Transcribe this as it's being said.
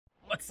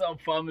What's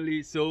up,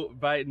 family? So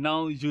by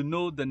now you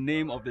know the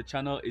name of the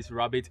channel is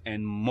Rabbit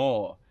and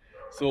More.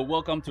 So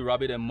welcome to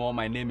Rabbit and More.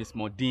 My name is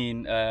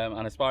Modine,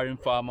 an aspiring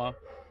farmer.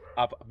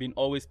 I've been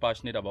always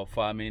passionate about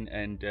farming,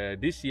 and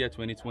this year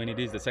 2020,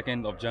 this is the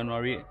 2nd of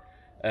January.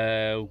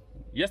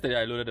 Yesterday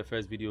I loaded the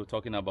first video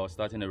talking about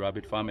starting a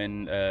rabbit farm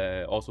and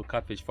also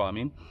catfish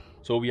farming.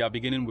 So we are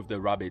beginning with the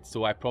rabbits.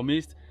 So I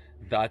promised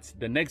that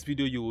the next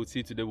video you will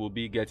see today will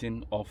be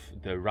getting off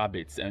the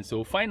rabbits, and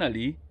so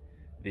finally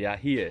they are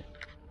here.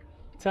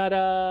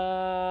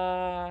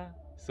 Ta-da!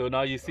 So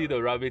now you see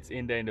the rabbits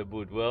in there in the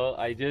booth. Well,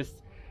 I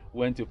just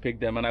went to pick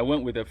them, and I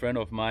went with a friend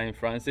of mine,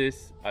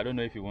 Francis. I don't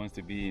know if he wants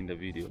to be in the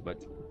video, but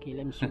okay,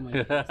 let me show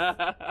my face.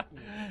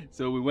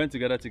 So we went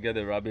together to get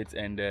the rabbits,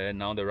 and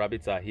now the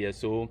rabbits are here.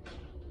 So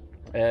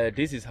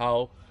this is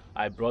how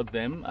I brought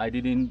them. I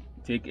didn't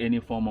take any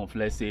form of,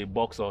 let's say,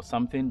 box or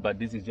something, but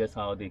this is just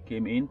how they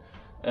came in.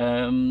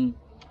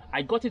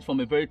 I got it from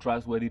a very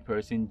trustworthy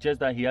person, just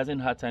that he hasn't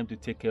had time to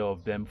take care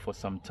of them for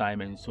some time,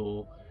 and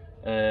so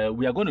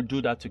we are going to do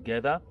that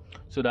together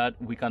so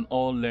that we can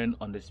all learn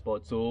on the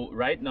spot. So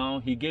right now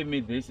he gave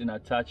me this, and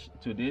attached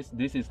to this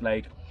is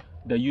like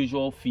the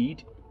usual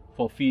feed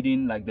for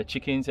feeding like the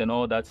chickens and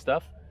all that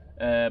stuff,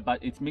 but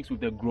it's mixed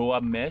with the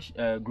grower mash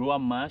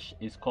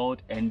is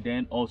called, and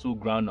then also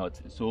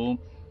groundnut. So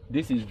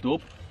this is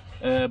dope.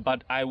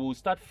 But I will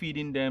start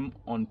feeding them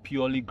on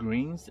purely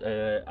greens.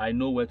 I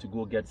know where to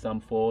go get some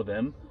for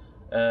them.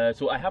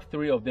 So I have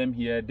 3 of them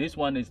here. This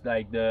one is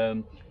like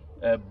the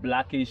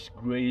blackish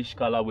grayish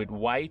color with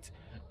white,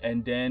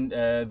 and then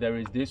there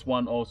is this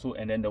one also,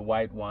 and then the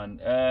white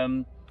one.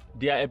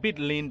 They are a bit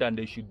lean than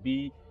they should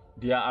be.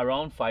 They are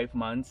around 5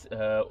 months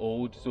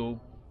old, so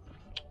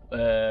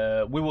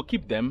we will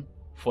keep them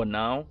for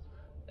now,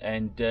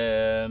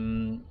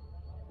 and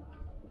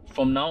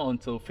from now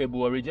until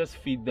February, just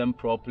feed them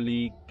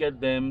properly,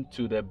 get them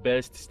to the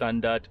best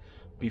standard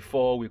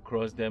before we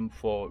cross them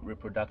for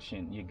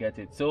reproduction. You get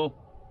it? So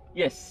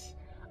yes,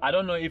 I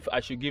don't know if I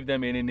should give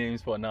them any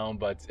names for now,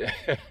 but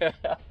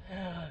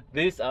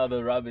these are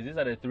the rabbits. These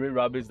are the 3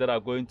 rabbits that are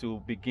going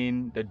to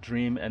begin the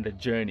dream and the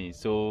journey.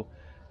 So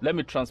let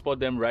me transport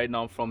them right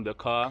now from the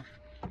car,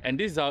 and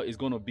this is how it's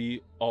going to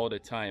be all the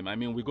time. I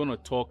mean, we're going to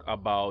talk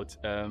about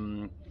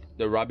the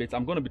rabbits.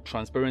 I'm going to be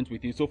transparent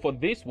with you. So for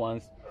these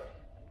ones,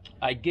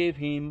 I gave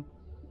him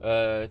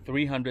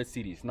 300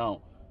 cedis.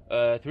 Now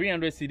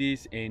 300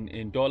 cedis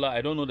in dollar,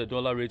 I don't know the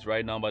dollar rate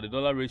right now, but the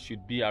dollar rate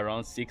should be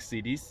around 6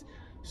 cedis.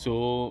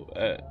 So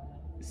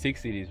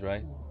 6 cedis,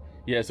 right?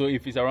 Yeah, so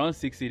if it's around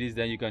 6 cedis,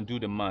 then you can do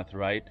the math,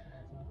 right?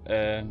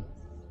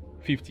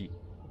 50,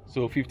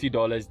 so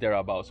 $50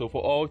 thereabout. So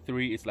for all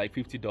 3 it's like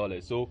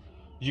 $50. So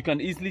you can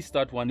easily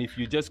start one if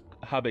you just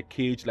have a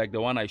cage like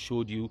the one I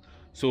showed you.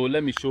 So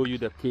let me show you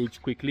the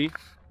cage quickly.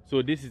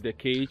 So this is the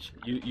cage.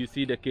 You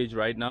see the cage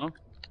right now.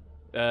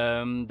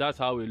 That's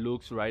how it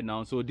looks right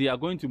now. So they are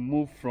going to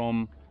move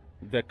from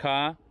the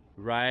car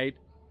right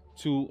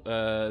to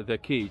the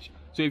cage.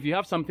 So if you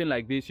have something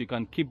like this, you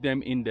can keep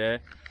them in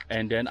there,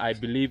 and then I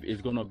believe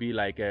it's gonna be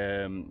like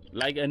a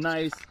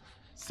nice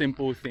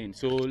simple thing.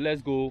 So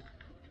let's go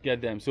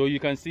get them. So you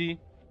can see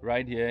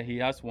right here he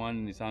has one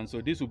in his hand. So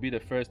this will be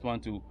the first one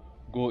to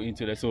go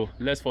into the, so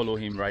let's follow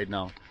him right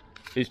now.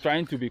 He's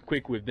trying to be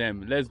quick with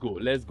them. Let's go,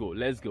 let's go,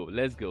 let's go,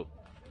 let's go.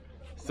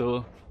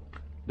 So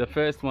the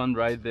first one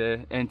right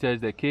there enters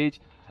the cage.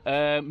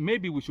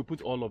 Maybe we should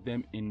put all of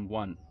them in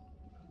one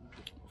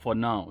for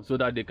now, so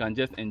that they can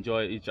just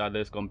enjoy each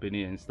other's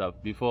company and stuff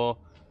before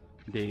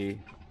they.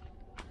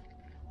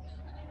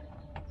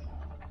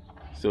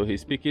 So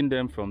he's picking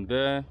them from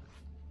there.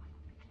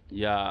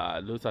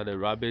 Yeah, those are the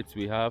rabbits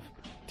we have.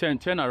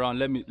 Turn around,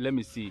 let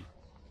me see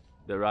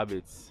the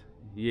rabbits.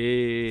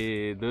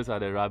 Yeah, those are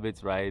the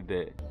rabbits right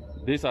there.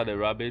 These are the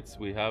rabbits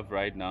we have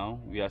right now.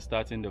 We are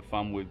starting the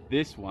farm with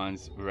these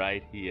ones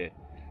right here.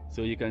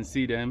 So you can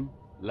see them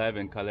live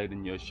and colored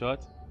in your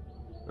shot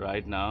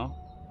right now.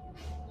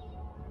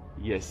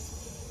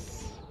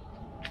 Yes.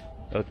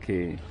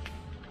 Okay.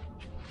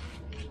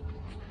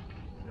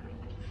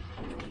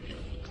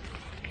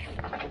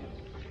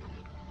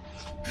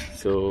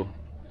 So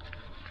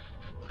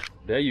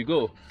there you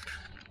go.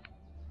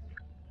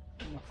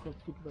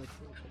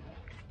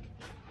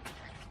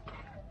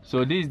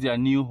 So this is their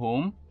new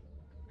home.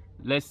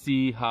 Let's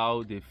see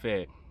how they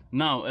fare.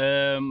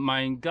 Now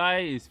my guy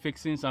is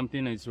fixing something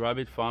in his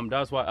rabbit farm.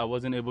 That's why I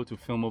wasn't able to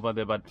film over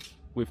there, but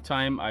with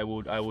time I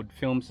would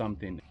film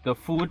something. The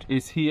food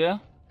is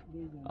here.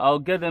 I'll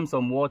get them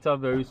some water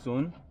very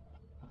soon.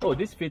 Oh,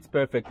 this fits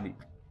perfectly.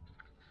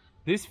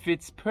 This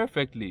fits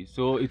perfectly.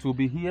 So it will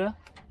be here.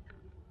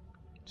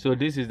 So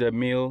this is the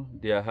meal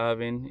they are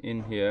having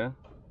in here.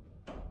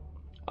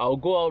 I'll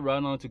go out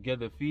right now to get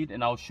the feed,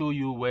 and I'll show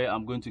you where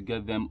I'm going to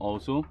get them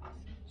also.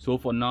 So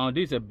for now,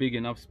 this is a big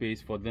enough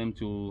space for them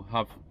to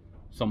have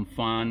some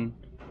fun,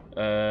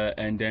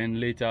 and then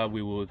later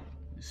we will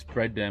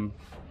spread them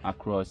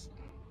across.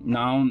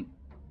 Now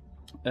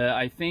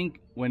I think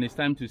when it's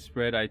time to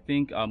spread, I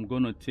think I'm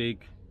gonna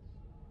take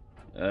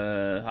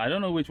I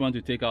don't know which one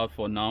to take out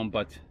for now,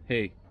 but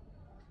hey,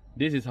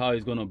 this is how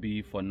it's gonna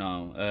be for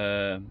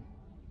now.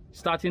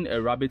 Starting a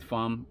rabbit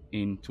farm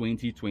in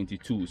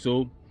 2022.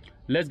 So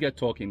let's get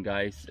talking,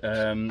 guys.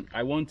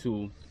 I want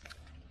to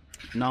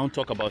now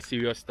talk about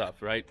serious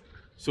stuff, right?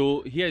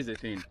 So here's the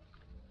thing.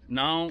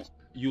 Now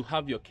you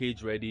have your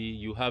cage ready,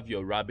 you have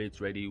your rabbits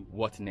ready.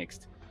 What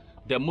next?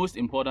 The most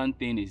important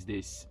thing is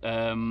this.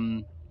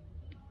 No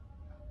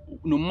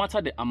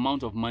matter the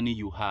amount of money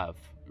you have,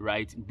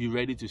 right, be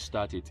ready to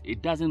start it.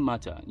 It doesn't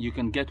matter. You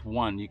can get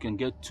 1, you can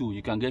get 2,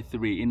 you can get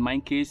 3. In my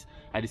case,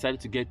 I decided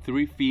to get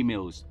 3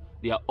 females.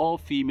 They are all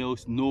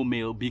females, no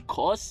male,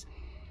 because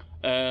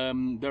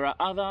there are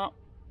other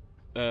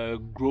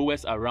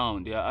growers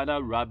around. There are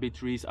other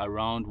rabbitries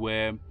around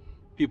where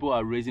people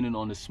are raising it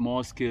on a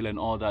small scale and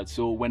all that.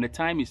 So when the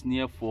time is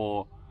near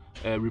for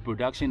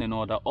reproduction and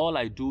all that, all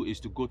I do is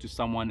to go to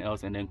someone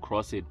else and then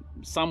cross it.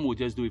 Some will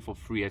just do it for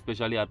free,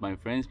 especially at my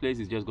friend's place.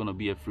 It's just going to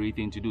be a free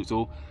thing to do.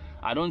 So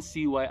I don't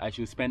see why I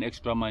should spend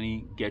extra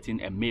money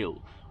getting a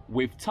male.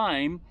 With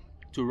time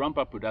to ramp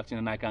up production,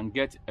 and I can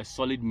get a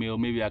solid male,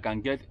 maybe I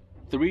can get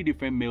 3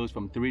 different males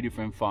from 3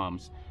 different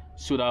farms,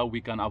 so that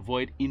we can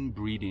avoid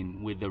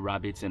inbreeding with the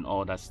rabbits and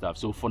all that stuff.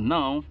 So for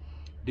now,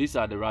 these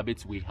are the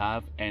rabbits we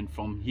have, and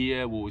from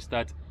here we will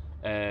start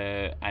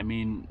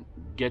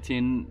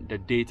getting the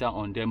data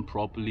on them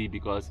properly,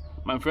 because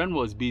my friend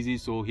was busy,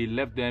 so he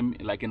left them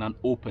like in an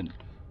open.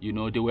 You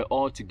know, they were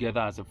all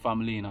together as a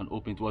family in an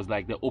open. It was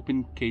like the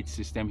open cage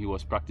system he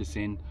was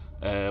practicing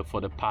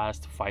for the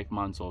past 5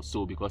 months or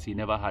so, because he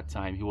never had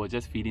time. He was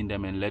just feeding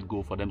them and let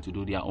go for them to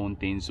do their own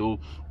thing. So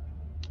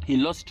he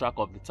lost track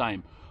of the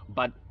time.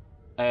 But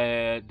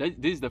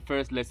this is the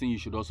first lesson you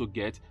should also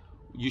get.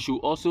 You should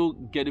also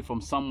get it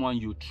from someone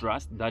you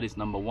trust. That is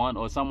number 1,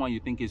 or someone you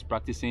think is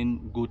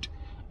practicing good.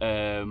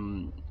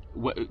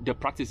 The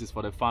practices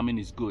for the farming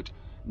is good.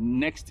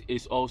 Next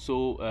is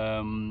also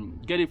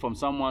get it from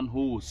someone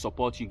who will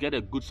support you. Get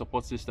a good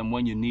support system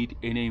when you need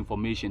any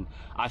information.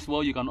 As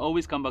well, you can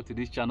always come back to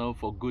this channel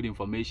for good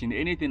information.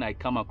 Anything I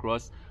come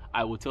across,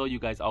 I will tell you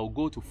guys. I'll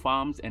go to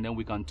farms and then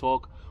we can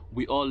talk.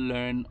 We all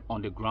learn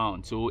on the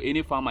ground. So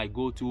any farm I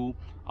go to,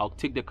 I'll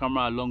take the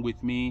camera along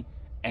with me,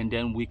 and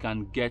then we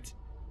can get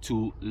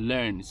to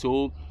learn.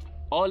 So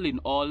all in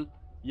all,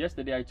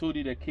 yesterday I told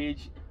you the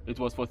cage, it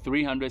was for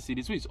 300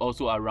 cedis, which is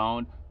also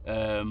around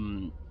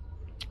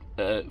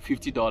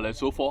 $50.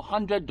 So for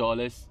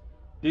 $100,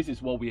 this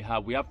is what we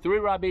have. We have 3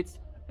 rabbits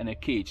and a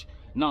cage.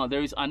 Now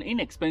there is an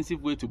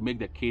inexpensive way to make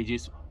the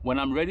cages. When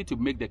I'm ready to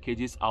make the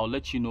cages, I'll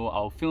let you know.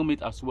 I'll film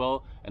it as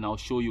well and I'll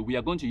show you. We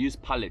are going to use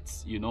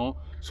pallets, you know.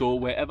 So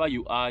wherever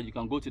you are, you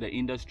can go to the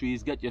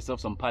industries, get yourself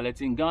some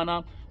pallets. In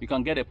Ghana, you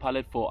can get a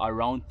pallet for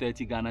around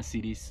 30 Ghana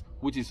cedis,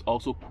 which is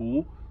also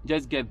cool.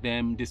 Just get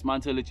them,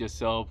 dismantle it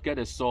yourself, get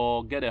a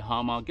saw, get a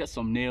hammer, get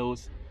some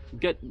nails,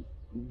 get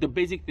the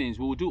basic things.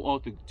 We will do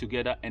all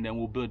together and then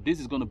we'll build. This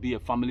is going to be a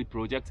family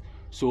project,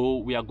 so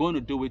we are going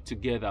to do it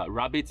together,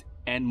 rabbits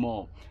and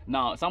more.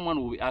 Now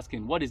someone will be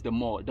asking, what is the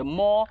more? The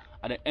more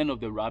at the end of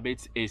the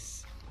rabbits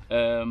is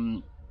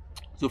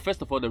so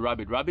first of all, the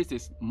rabbits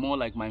is more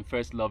like my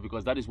first love,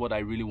 because that is what I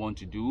really want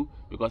to do,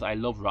 because I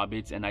love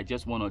rabbits and I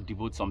just want to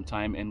devote some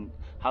time and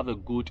have a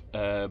good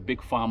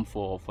big farm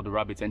for the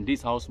rabbits. And this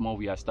is how small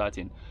we are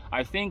starting.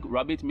 I think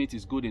rabbit meat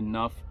is good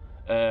enough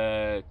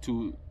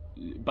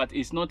but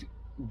it's not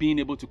being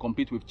able to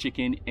compete with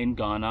chicken in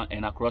Ghana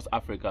and across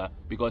Africa,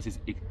 because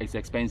it's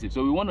expensive.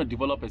 So we want to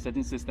develop a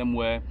certain system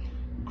where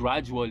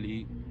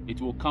gradually it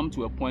will come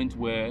to a point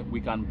where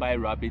we can buy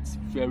rabbits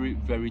very,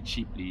 very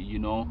cheaply, you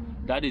know.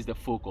 That is the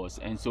focus.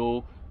 And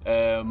so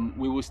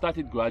we will start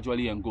it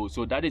gradually and go.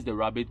 So that is the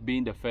rabbit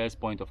being the first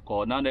point of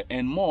call. Now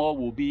and more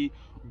will be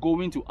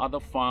going to other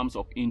farms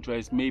of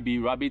interest. Maybe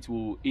rabbits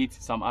will eat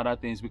some other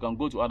things. We can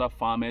go to other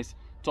farmers,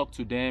 talk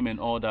to them and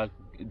all that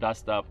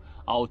stuff.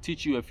 I'll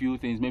teach you a few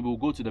things. Maybe we'll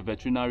go to the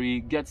veterinary,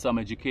 get some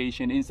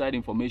education, inside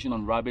information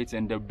on rabbits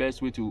and the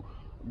best way to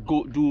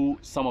go do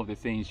some of the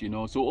things, you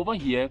know. So over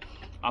here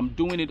I'm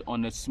doing it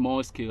on a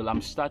small scale.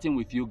 I'm starting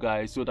with you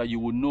guys so that you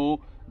will know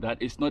that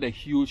it's not a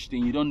huge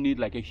thing. You don't need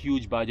like a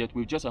huge budget.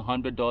 With just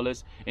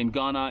 $100 in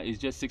Ghana, it's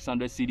just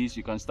 600 cedis.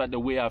 You can start the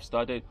way I've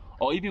started,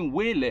 or even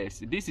way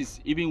less. This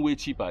is even way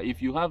cheaper.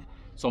 If you have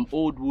some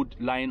old wood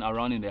lying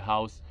around in the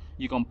house,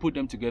 you can put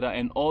them together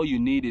and all you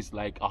need is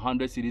like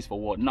 100 cedis for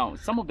what. Now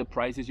some of the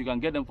prices, you can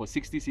get them for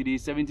 60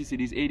 cedis, 70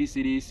 cedis, 80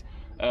 cedis,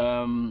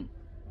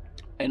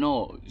 and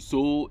all.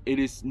 So it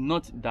is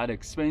not that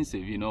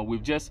expensive, you know.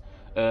 With just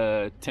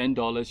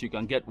 $10 you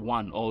can get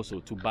one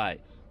also to buy.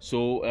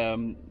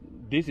 So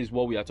this is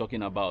what we are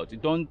talking about.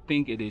 Don't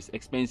think it is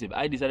expensive.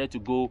 I decided to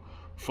go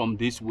from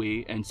this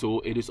way, and so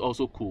it is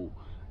also cool.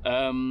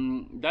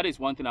 That is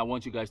one thing I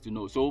want you guys to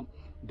know. So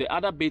the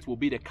other bait will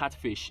be the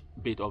catfish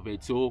bait of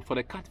it. So for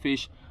the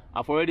catfish,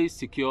 I've already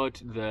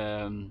secured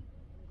the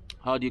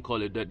how do you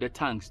call it, the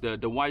tanks, the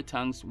white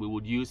tanks we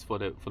would use for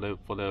the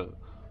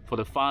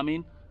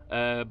farming.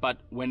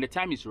 But when the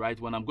time is right,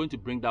 when I'm going to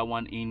bring that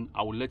one in,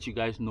 I will let you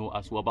guys know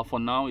as well. But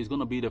for now, it's going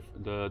to be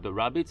the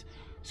rabbits.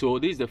 So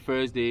this is the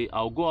first day.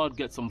 I'll go out,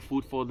 get some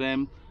food for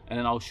them, and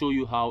then I'll show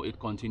you how it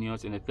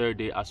continues in the third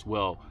day as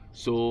well.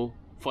 So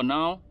for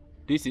now,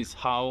 this is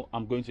how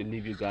I'm going to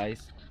leave you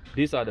guys.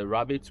 These are the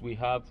rabbits we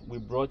have. We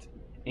brought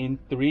in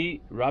 3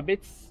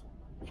 rabbits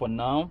for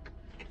now,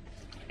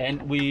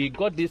 and we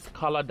got this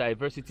color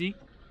diversity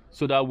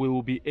so that we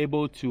will be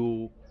able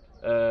to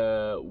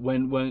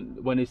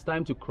when it's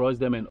time to cross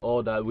them and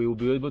all that, we will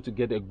be able to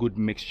get a good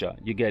mixture.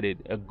 You get it,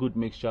 a good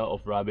mixture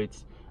of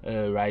rabbits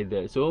right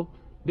there. So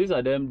these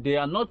are them. They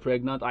are not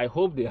pregnant. I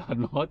hope they are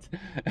not.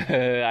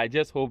 I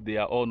just hope they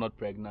are all not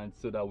pregnant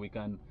so that we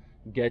can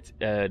get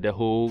the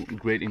whole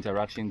great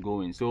interaction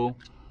going. So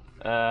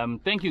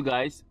thank you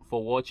guys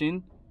for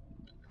watching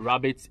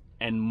rabbits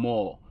and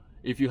more.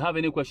 If you have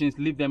any questions,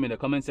 leave them in the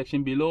comment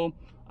section below.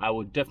 I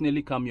will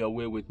definitely come your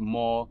way with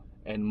more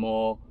and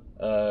more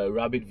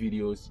rabbit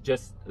videos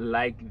just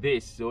like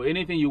this. So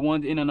anything you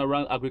want in and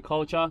around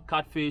agriculture,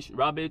 catfish,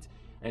 rabbit,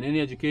 and any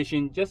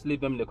education, just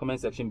leave them in the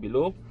comment section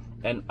below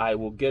and I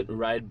will get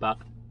right back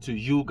to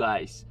you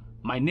guys.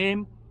 My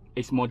name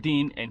is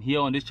Modine, and here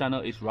on this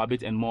channel is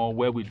Rabbit and More,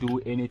 where we do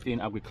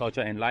anything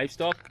agriculture and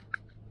livestock.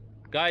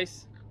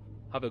 Guys,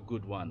 have a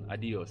good one.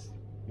 Adios.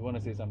 You want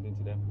to say something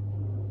to them?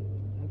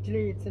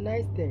 Actually, it's a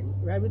nice thing.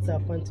 Rabbits are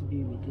fun to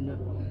be with, you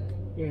know.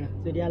 Yeah,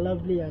 so they are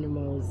lovely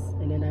animals,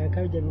 and then I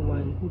encourage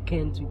everyone who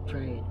can to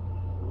try it,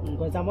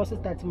 because I'm also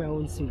starting my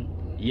own soon.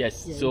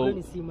 Yes, yeah, so you're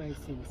going to see my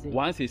soon, so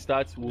once he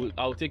starts,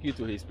 I'll take you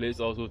to his place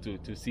also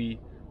to see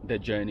the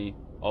journey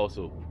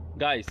also.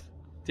 Guys,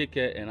 take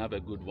care and have a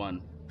good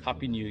one.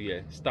 Happy New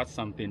Year. Start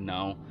something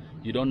now.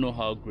 You don't know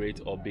how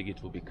great or big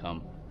it will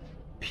become.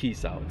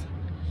 Peace out.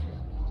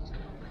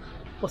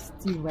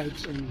 positive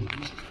vibes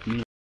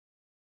only.